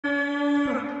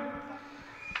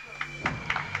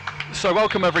So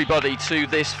welcome everybody to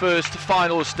this first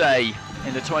finals day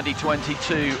in the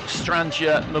 2022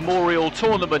 Strandja Memorial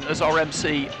Tournament. As our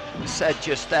MC said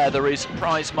just there is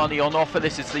prize money on offer.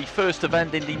 This is the first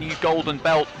event in the new Golden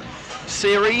Belt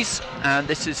series, and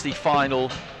this is the final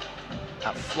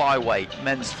at flyweight,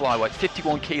 men's flyweight,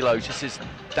 51 kilos. This is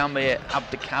Damir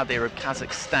ABDIKADYR of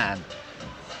Kazakhstan,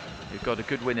 who got a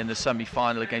good win in the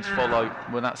semi-final against Follow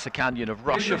Munat Sakanyan of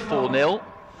Russia, 4-0.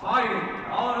 Fighting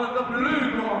out of the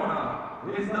blue corner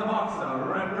is the boxer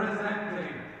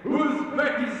representing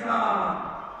Uzbekistan,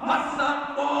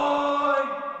 Hasanboy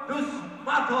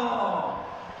DUSMATOV.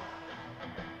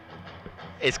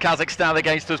 It's Kazakhstan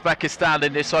against Uzbekistan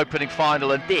in this opening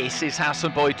final, and this is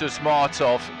Hasanboy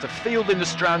DUSMATOV. The field in the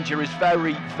Strandja is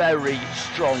very, very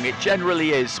strong. It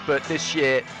generally is, but this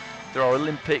year there are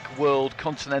Olympic, world,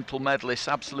 continental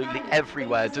medalists absolutely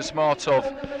everywhere.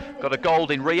 DUSMATOV got a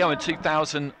gold in Rio in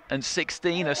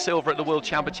 2016, a silver at the World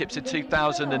Championships in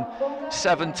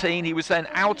 2017. He was then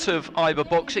out of IBA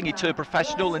boxing. He turned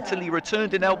professional until he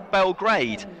returned in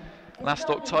Belgrade last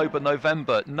October,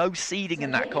 November. No seeding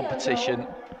in that competition.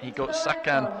 He got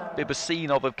Sakan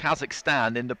Bibasinov of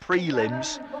Kazakhstan in the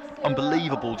prelims.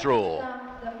 Unbelievable draw.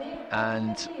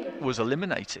 And was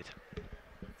eliminated.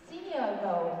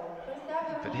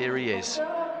 But here he is.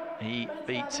 He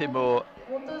beat Timur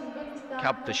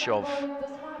Kabdashov,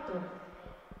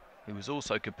 who was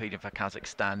also competing for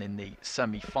Kazakhstan in the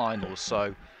semi-finals.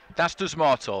 So that's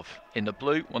DUSMATOV in the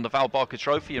blue, won the Valbarka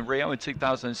Trophy in Rio in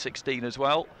 2016 as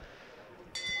well.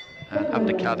 And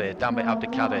Damir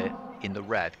ABDIKADYR in the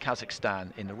red,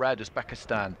 Kazakhstan in the red,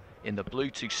 Uzbekistan in the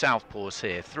blue. Two southpaws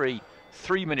here,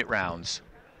 three-minute rounds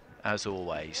as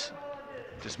always.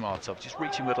 DUSMATOV just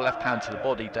reaching with a left hand to the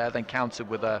body there, then countered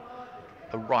with a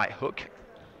right hook.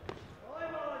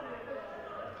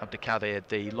 ABDIKADYR,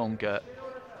 the longer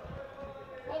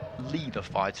leader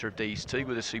fighter of these two,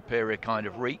 with a superior kind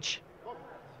of reach.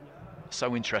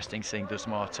 So interesting seeing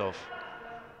DUSMATOV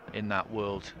in that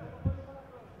World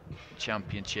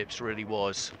Championships, really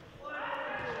was.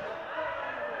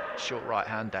 Short right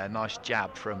hand there, nice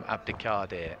jab from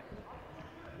ABDIKADYR.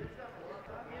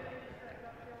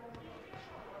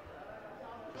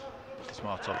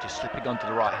 DUSMATOV just slipping onto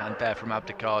the right hand there from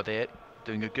ABDIKADYR,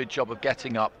 doing a good job of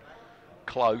getting up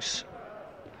close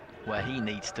where he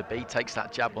needs to be. Takes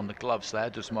that jab on the gloves there.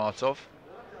 DUSMATOV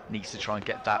needs to try and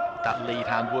get that lead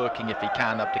hand working if he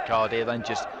can. ABDIKADYR then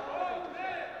just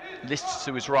lists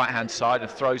to his right hand side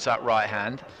and throws that right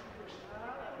hand.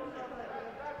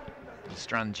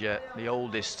 Strandja, the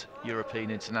oldest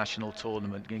European international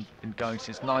tournament, been going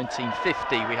since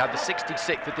 1950. We had the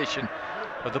 66th edition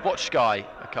of the Botchkai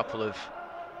a couple of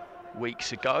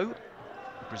weeks ago.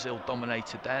 Brazil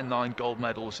dominated there, 9 gold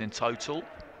medals in total.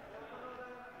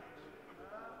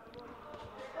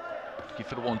 Looking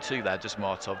for the 1-2 there,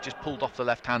 DUSMATOV. Just pulled off the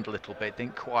left hand a little bit,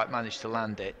 didn't quite manage to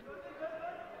land it.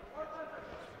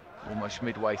 Almost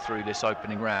midway through this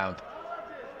opening round.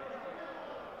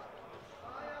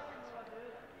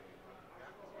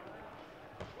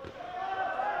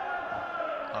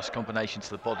 Nice combination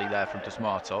to the body there from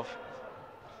DUSMATOV.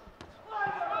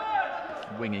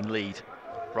 Winging lead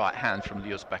right hand from the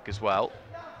Uzbek as well.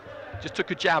 Just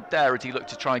took a jab there as he looked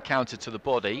to try and counter to the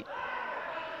body.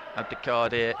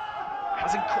 ABDIKADYR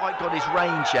hasn't quite got his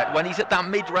range yet. When he's at that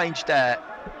mid-range there,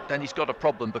 then he's got a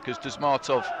problem, because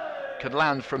DUSMATOV can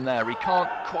land from there. He can't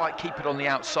quite keep it on the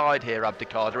outside here,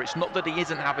 ABDIKADYR. It's not that he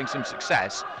isn't having some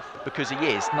success, because he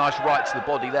is. Nice right to the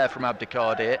body there from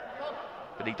ABDIKADYR,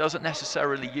 but he doesn't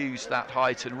necessarily use that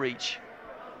height and reach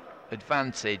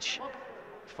advantage.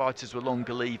 Fighters with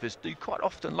longer levers do quite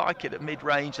often like it at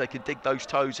mid-range. They can dig those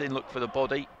toes in, look for the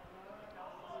body.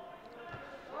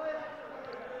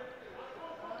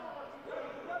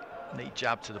 Neat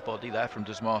jab to the body there from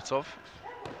DUSMATOV.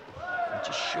 And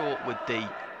just short with the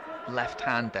left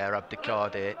hand there,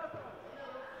 ABDIKADYR.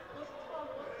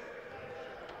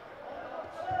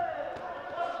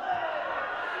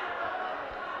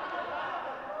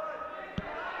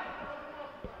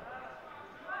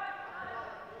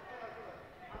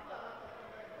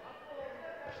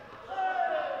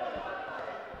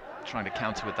 Trying to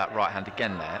counter with that right hand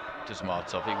again there,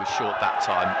 DUSMATOV. He was short that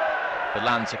time, but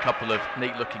lands a couple of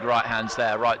neat looking right hands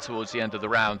there right towards the end of the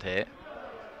round here.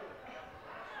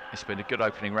 It's been a good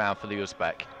opening round for the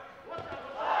Uzbek.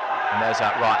 And there's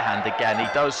that right hand again. He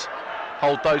does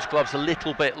hold those gloves a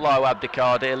little bit low,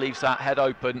 ABDIKADYR, leaves that head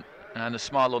open, and a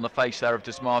smile on the face there of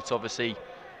DUSMATOV as he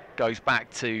goes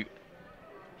back to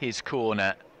his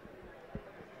corner.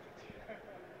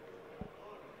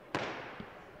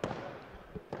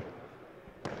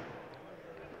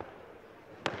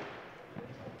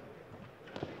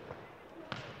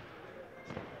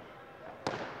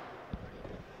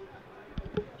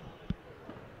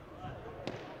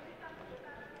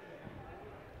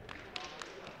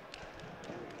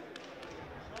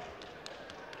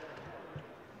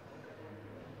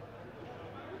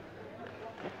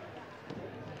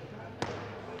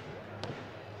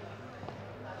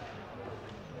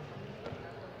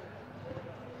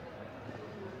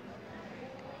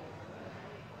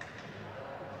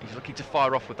 He's looking to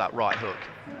fire off with that right hook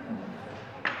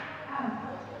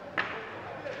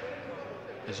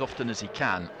as often as he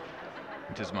can,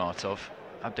 DUSMATOV.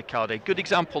 ABDIKADYR, good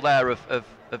example there of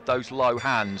those low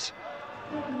hands.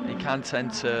 He can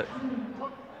tend to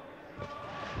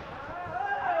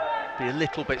be a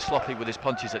little bit sloppy with his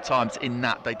punches at times, in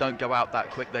that they don't go out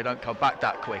that quick, they don't come back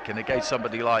that quick, and against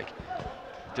somebody like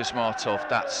DUSMATOV,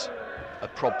 that's a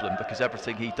problem, because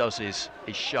everything he does is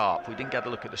sharp. We didn't get a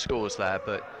look at the scores there,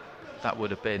 but that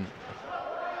would have been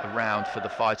a round for the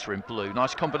fighter in blue.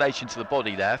 Nice combination to the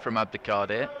body there from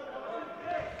ABDIKADYR.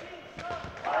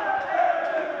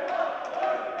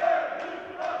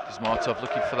 DUSMATOV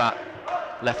looking for that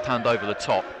left hand over the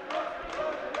top.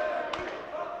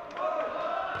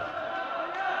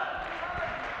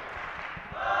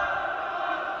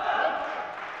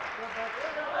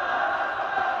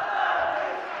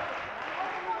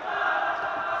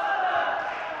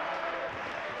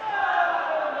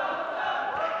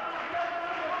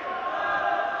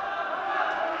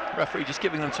 Referee just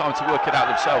giving them time to work it out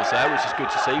themselves there, which is good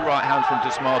to see. Right hand from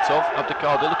DUSMATOV.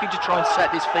 ABDIKADYR looking to try and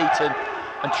set his feet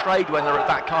and trade when they're at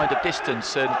that kind of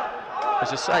distance. And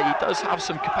as I say, he does have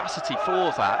some capacity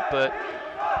for that, but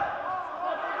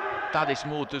that is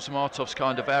more DUSMATOV's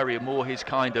kind of area, more his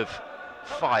kind of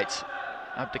fight.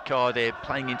 ABDIKADYR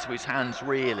playing into his hands,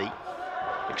 really,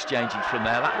 exchanging from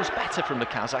there. That was better from the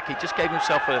Kazakh. He just gave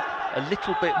himself a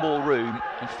little bit more room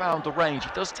and found the range.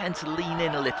 He does tend to lean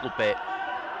in a little bit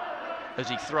as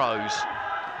he throws.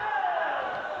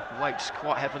 Weights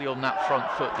quite heavily on that front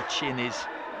foot. The chin is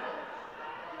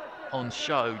on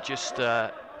show, just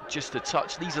a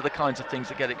touch. These are the kinds of things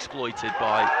that get exploited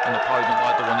by an opponent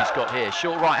like the one he's got here.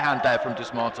 Short right hand there from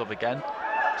DUSMATOV again.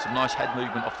 Some nice head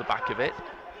movement off the back of it.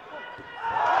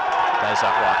 There's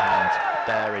that right hand.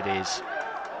 There it is.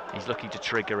 He's looking to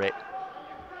trigger it.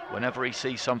 Whenever he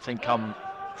sees something come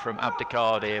from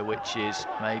ABDIKADYR, which is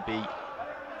maybe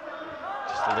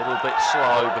just a little bit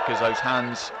slow because those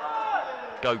hands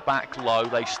go back low,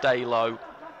 they stay low,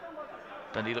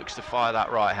 then he looks to fire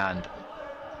that right hand.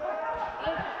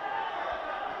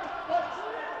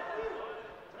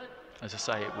 As I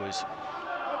say, it was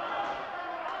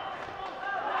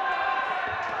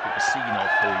Sinov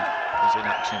who was in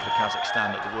action for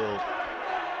Kazakhstan at the World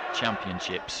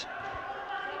Championships.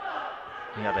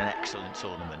 He had an excellent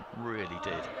tournament, really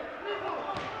did.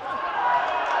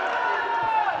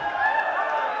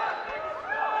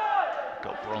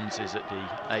 Got bronzes at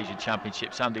the Asian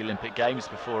Championships and the Olympic Games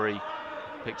before he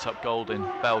picked up gold in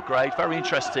Belgrade. Very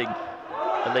interesting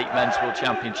elite men's world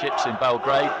championships in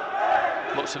Belgrade.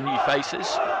 Lots of new faces,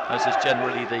 as is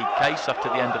generally the case after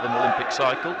the end of an Olympic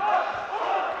cycle.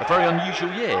 A very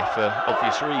unusual year for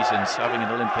obvious reasons, having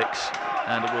an Olympics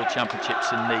and a World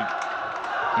Championships in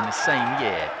the same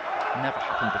year. Never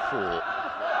happened before.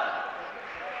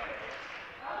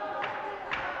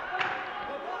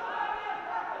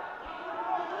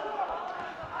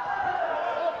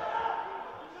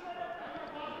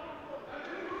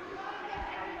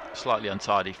 Slightly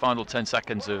untidy. Final 10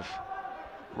 seconds of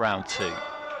round 2.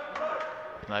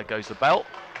 There goes the bell.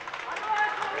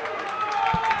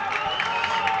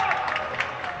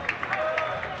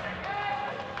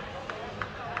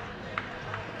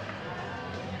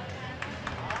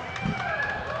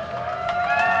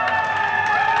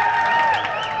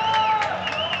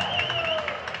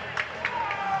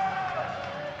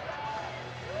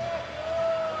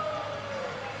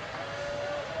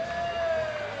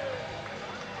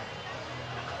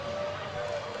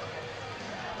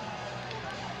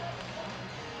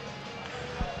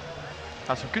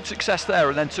 Had some good success there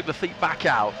and then took the feet back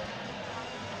out.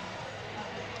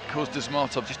 Caused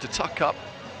DUSMATOV just to tuck up.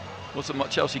 Wasn't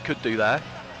much else he could do there.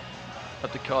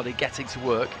 ABDIKADYR getting to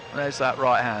work. There's that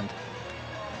right hand.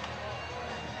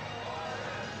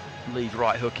 Lead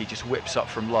right hook, he just whips up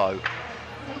from low.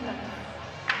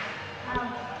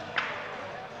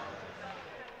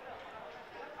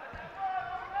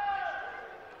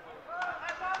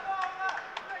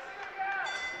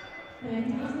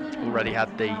 Already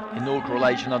had the inaugural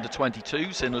Asian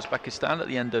under-22s in Uzbekistan at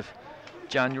the end of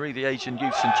January. The Asian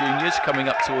Youths and Juniors coming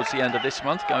up towards the end of this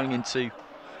month, going into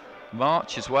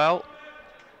March as well.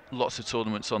 Lots of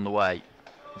tournaments on the way.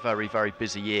 Very, very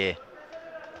busy year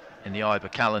in the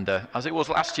IBA calendar, as it was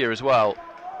last year as well.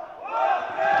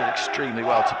 Did extremely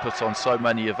well to put on so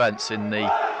many events in the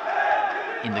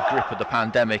grip of the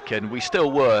pandemic, and we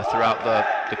still were throughout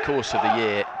the course of the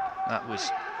year. That was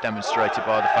demonstrated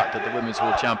by the fact that the Women's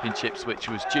World Championships, which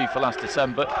was due for last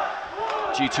December,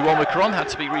 due to Omicron, had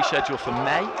to be rescheduled for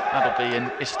May. That'll be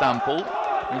in Istanbul,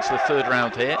 into the third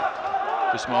round here.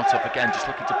 DUSMATOV again just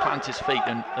looking to plant his feet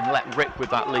and let rip with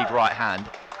that lead right hand.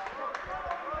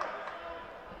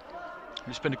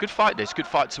 It's been a good fight, this. Good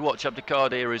fight to watch.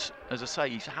 ABDIKADYR is, as I say,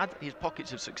 he's had his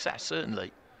pockets of success,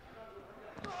 certainly.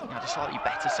 He had a slightly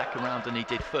better second round than he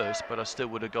did first, but I still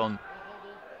would have gone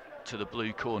to the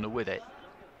blue corner with it.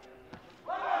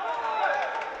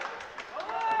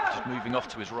 Just moving off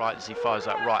to his right as he fires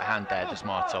that right hand there,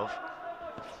 DUSMATOV.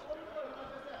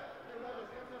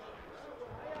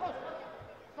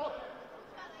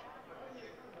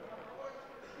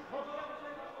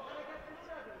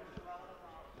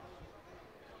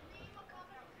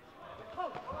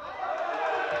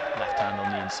 Left hand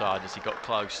on the inside as he got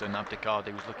close, and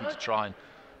ABDIKADYR was looking to try and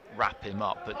wrap him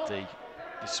up, but the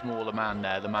smaller man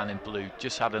there, the man in blue,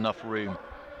 just had enough room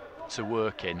to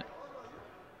work in.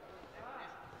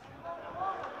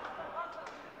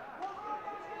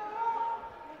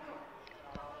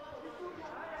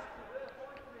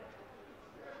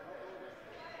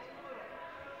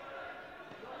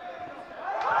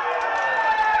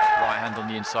 On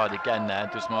the inside again there,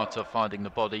 DUSMATOV finding the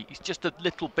body. He's just a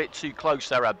little bit too close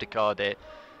there, ABDIKADYR.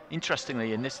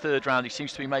 Interestingly, in this third round, he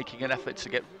seems to be making an effort to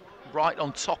get right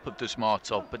on top of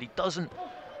DUSMATOV, but he doesn't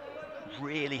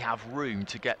really have room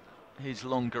to get his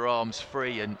longer arms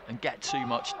free and get too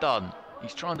much done.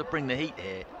 He's trying to bring the heat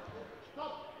here,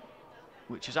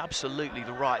 which is absolutely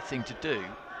the right thing to do,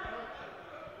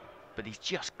 but he's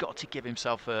just got to give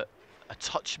himself a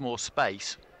touch more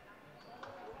space.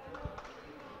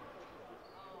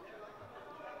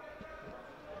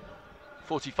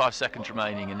 45 seconds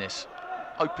remaining in this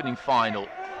opening final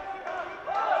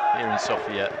here in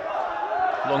Sofia.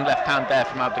 Long left hand there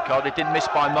from ABDIKADYR, didn't miss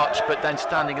by much, but then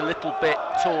standing a little bit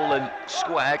tall and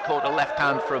square, caught a left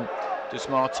hand from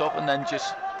DUSMATOV and then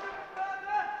just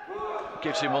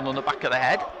gives him one on the back of the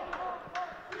head.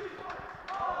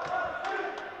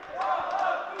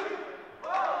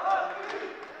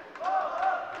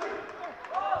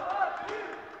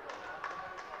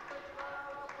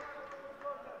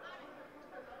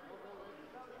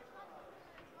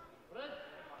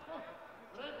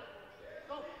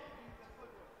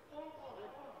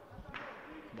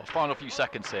 Final few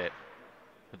seconds here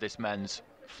of this men's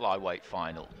flyweight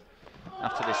final.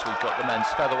 After this, we've got the men's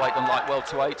featherweight and light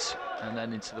welterweights, and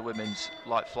then into the women's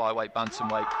light flyweight,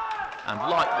 bantamweight, and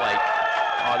lightweight.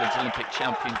 Ireland's Olympic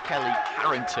champion Kelly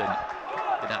Harrington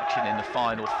in action in the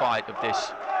final fight of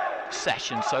this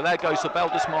session. So there goes the bell.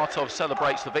 DUSMATOV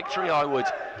celebrates the victory. I would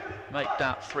make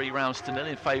that 3 rounds to 0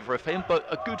 in favour of him, but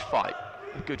a good fight.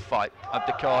 A good fight.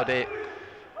 ABDIKADYR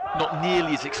not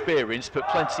nearly as experienced, but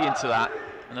plenty into that.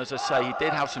 And as I say, he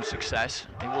did have some success.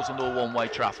 It wasn't all one-way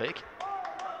traffic,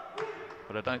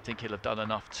 but I don't think he'll have done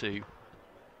enough to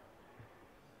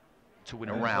win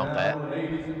a round there.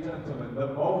 Ladies and gentlemen, the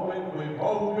moment we've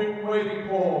all been waiting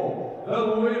for.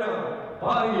 The winner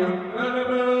by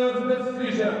unanimous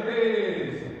decision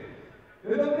is,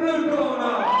 in the blue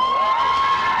corner,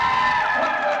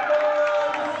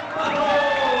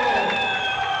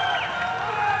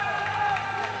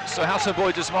 so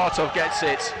Hasanboy DUSMATOV gets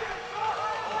it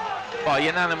by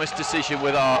unanimous decision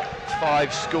with our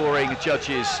 5 scoring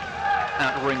judges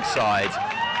at ringside.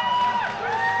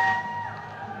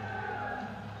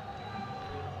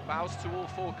 Bows to all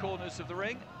 4 corners of the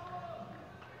ring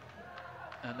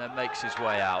and then makes his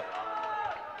way out.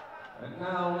 And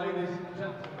now, ladies and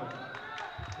gentlemen,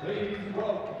 please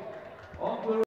welcome on the